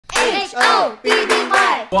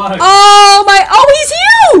HobbyFamily. Oh my! Oh, he's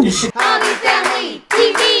huge!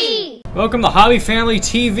 HobbyFamlyTV. Welcome to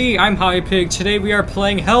HobbyFamilyTV. I'm Hobby Pig. Today we are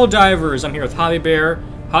playing Helldivers. I'm here with Hobby Bear,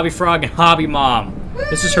 Hobby Frog, and HobbyMom.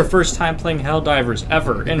 This is her first time playing Helldivers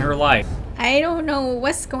ever in her life. I don't know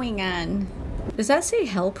what's going on. Does that say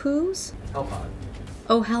Hell Poos? Hellpod.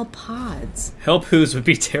 Oh, Hell Pods. Hell Poos would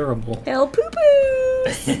be terrible. Hell Poo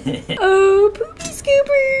Poos. Oh, Poopy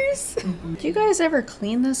Scoopers. Do you guys ever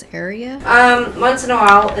clean this area? Once in a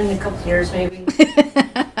while, in a couple years maybe.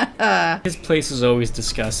 His place is always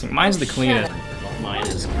disgusting. Mine's the cleanest. Mine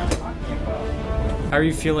is kind of... How are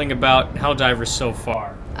you feeling about Helldivers so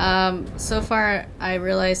far? So far I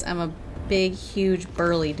realize I'm a big, huge,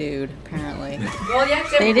 burly dude, apparently. Well, you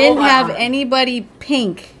actually They didn't have anybody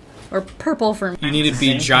pink or purple for me. You need to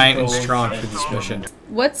be giant and strong for this mission.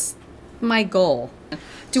 What's my goal?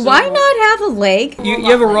 Do I not have a leg? You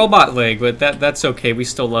have a robot leg, but that's okay. We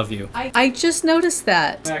still love you. I just noticed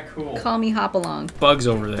that. Yeah, cool. Call me Hop Along. Bugs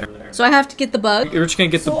over there. So I have to get the bug? You're just gonna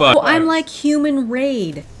get the bug. Oh, I'm like human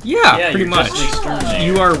Raid. Yeah, pretty you're much. just an exterminator.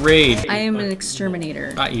 You are Raid. I am an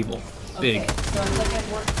exterminator. Not evil. Big.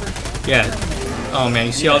 Yeah. Oh man,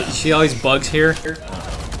 you see all these bugs here?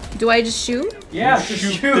 Do I just shoot? Yeah,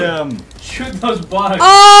 Shoot them. Shoot those bugs.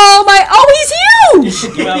 Oh my! Oh, he's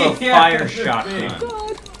huge! You have a fire shotgun.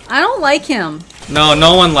 I don't like him.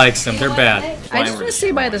 No one likes them. They're bad. I just want to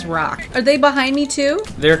stay by this rock. Are they behind me too?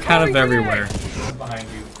 They're kind of everywhere. Behind you.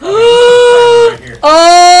 Oh!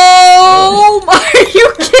 Are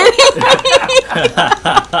you kidding me?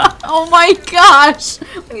 Oh my gosh!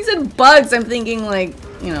 When you said bugs, I'm thinking like,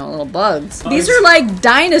 you know, little bugs. These are like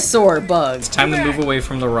dinosaur bugs. It's time to move away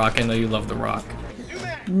from the rock. I know you love the rock.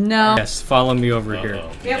 No. Yes, follow me over here.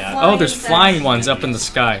 Yeah. Oh, there's flying ones up in the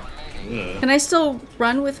sky. Can I still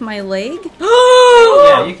run with my leg?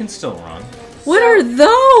 Yeah, you can still run. What are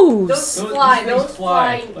those? Those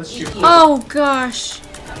fly. Let's shoot. Oh gosh.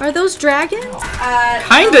 Are those dragons?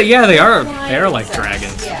 Kinda, yeah, they are. They are like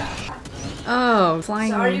dragons. Yeah. Oh,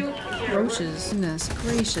 flying So are you? roaches. Goodness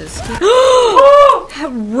gracious. How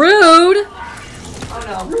rude! Oh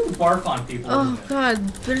no. Barf on people. Oh god,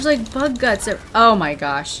 there's like bug guts. Oh my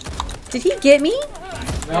gosh. Did he get me?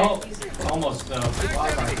 No, almost though.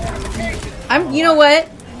 You know what?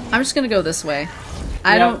 I'm just gonna go this way.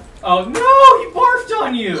 I don't. Oh no, he barfed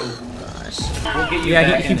on you. Gosh. We'll get you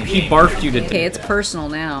Yeah, back in he the barfed you to Okay, it's personal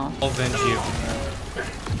now. I'll avenge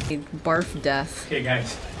you. Barf death. Okay,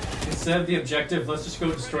 guys. Instead of the objective, let's just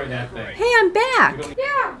go destroy that thing. Hey, I'm back.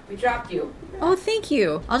 Yeah, we dropped you. Oh, thank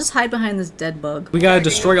you. I'll just hide behind this dead bug. We gotta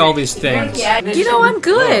destroy all these things. You know, I'm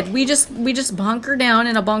good. We just bunker down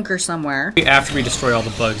in a bunker somewhere. After we destroy all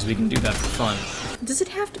the bugs, we can do that for fun. Does it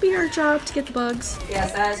have to be our job to get the bugs?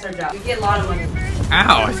 Yes, that is our job. We get a lot of money.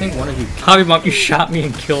 Ow, I think one of you... HobbyMom, you shot me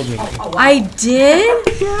and killed me. Oh, wow. I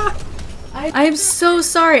did? Yeah. I'm so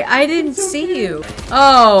sorry. I didn't see you.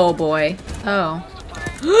 Oh boy. Oh.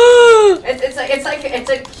 It's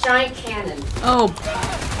a giant cannon. Oh.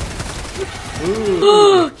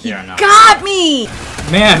 Yeah, no. Got me!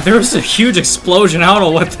 Man, there was a huge explosion. I don't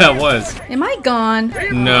know what that was. Am I gone?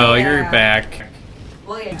 No, you're back.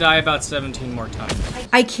 Well, yeah. Die about 17 more times.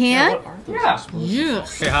 I can't? Yeah.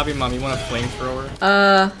 Yes. Hey, HobbyMom, you want a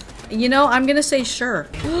flamethrower? You know, I'm gonna say sure.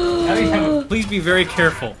 Please be very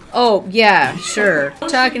careful. Oh, yeah, sure.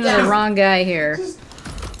 Talking to the wrong guy here.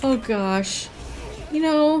 Oh gosh. You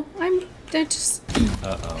know, I just...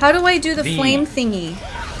 How do I do the flame thingy?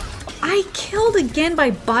 I killed again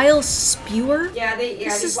by bile spewer? Yeah,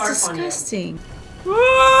 This is disgusting.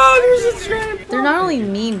 Oh, there's a giant... They're not only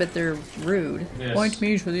mean, but they're rude. Yes. Point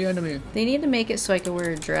me for the enemy. They need to make it so I can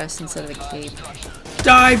wear a dress instead of a cape.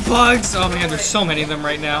 Die, bugs! Oh man, there's so many of them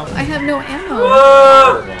right now. I have no ammo.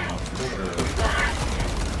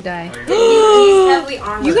 Die. He's heavily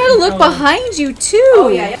armored. You gotta look behind you too. Oh,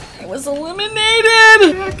 yeah. I was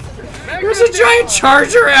eliminated. There's a giant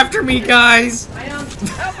charger after me, guys!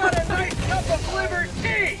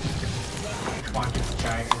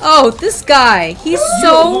 Oh, this guy. He's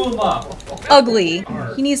so ugly.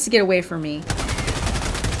 He needs to get away from me.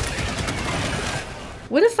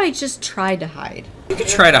 What if I just tried to hide? You could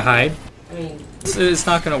try to hide. I mean, It's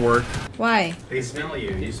not gonna work. Why? They smell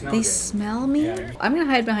you. You smell They smell me? I'm gonna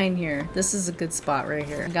hide behind here. This is a good spot right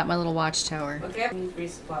here. I got my little watchtower. okay. We need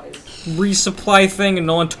resupplies. Resupply thing and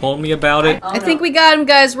no one told me about it. I think we got him,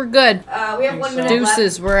 guys. We're good. We have 1 minute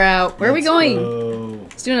Deuces, we're out. Where are we going? Oh.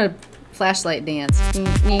 It's doing a flashlight dance.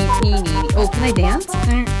 Oh, can I dance?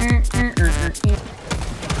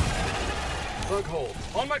 Bug hole.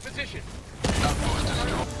 On my position.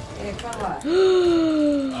 Yeah, come on.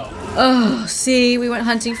 Oh, see, we went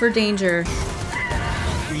hunting for danger.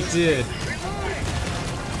 We did.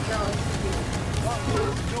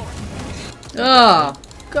 Oh,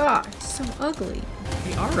 God, so ugly.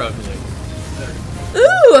 We are ugly.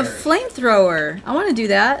 Ooh, a flamethrower. I want to do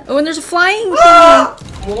that. Oh, and there's a flying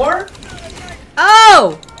thing. More?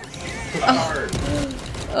 Oh! Hard.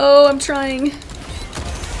 Oh, I'm trying.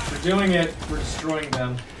 We're doing it. We're destroying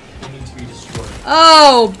them. They need to be destroyed.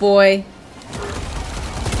 Oh, boy.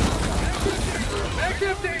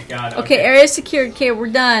 Got it. Okay, area secured. Okay, we're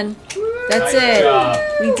done. That's Nice it. job.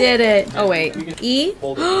 We did it. Oh, wait. E?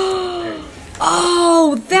 Hold it. There.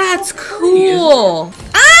 Oh, that's cool.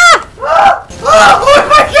 Ah! Oh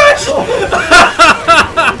my gosh!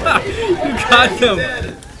 You got them.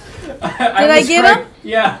 Did I get him?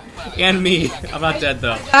 Yeah. And me. I'm not dead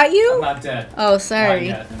though. Got I'm you? not dead. Oh, Not sorry.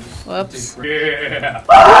 yet. Whoops. Yeah.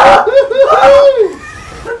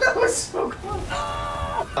 That was so close.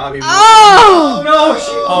 Hobby Oh! No,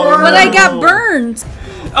 she burned. But I got burned.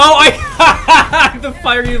 Oh, I the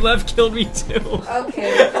fire you left killed me too.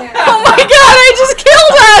 Okay. Oh my God, I just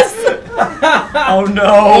killed us! Oh no.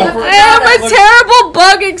 I am a terrible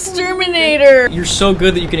bug exterminator. You're so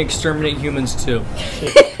good that you can exterminate humans too.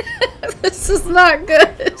 This is not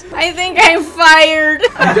good. I think I'm fired.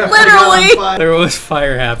 Literally. There was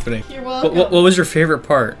fire happening. You're welcome. What was your favorite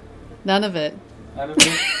part? None of it. Not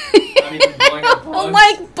even blowing up I bugs.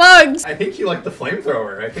 like bugs. I think you liked the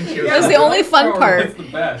flamethrower. I think she was. That was the only fun part. That's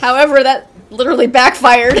the best. However, that literally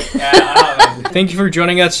backfired. Thank you for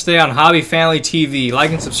joining us today on HobbyFamily TV.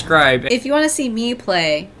 Like and subscribe. If you want to see me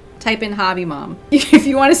play, type in HobbyMom. If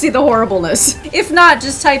you want to see the horribleness. If not,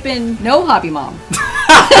 just type in no HobbyMom.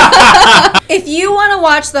 If you want to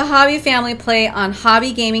watch the Hobby Family play on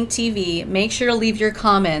Hobby Gaming TV, make sure to leave your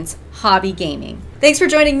comments, Hobby Gaming. Thanks for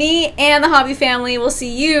joining me and the Hobby Family. We'll see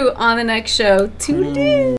you on the next show. Tuned in.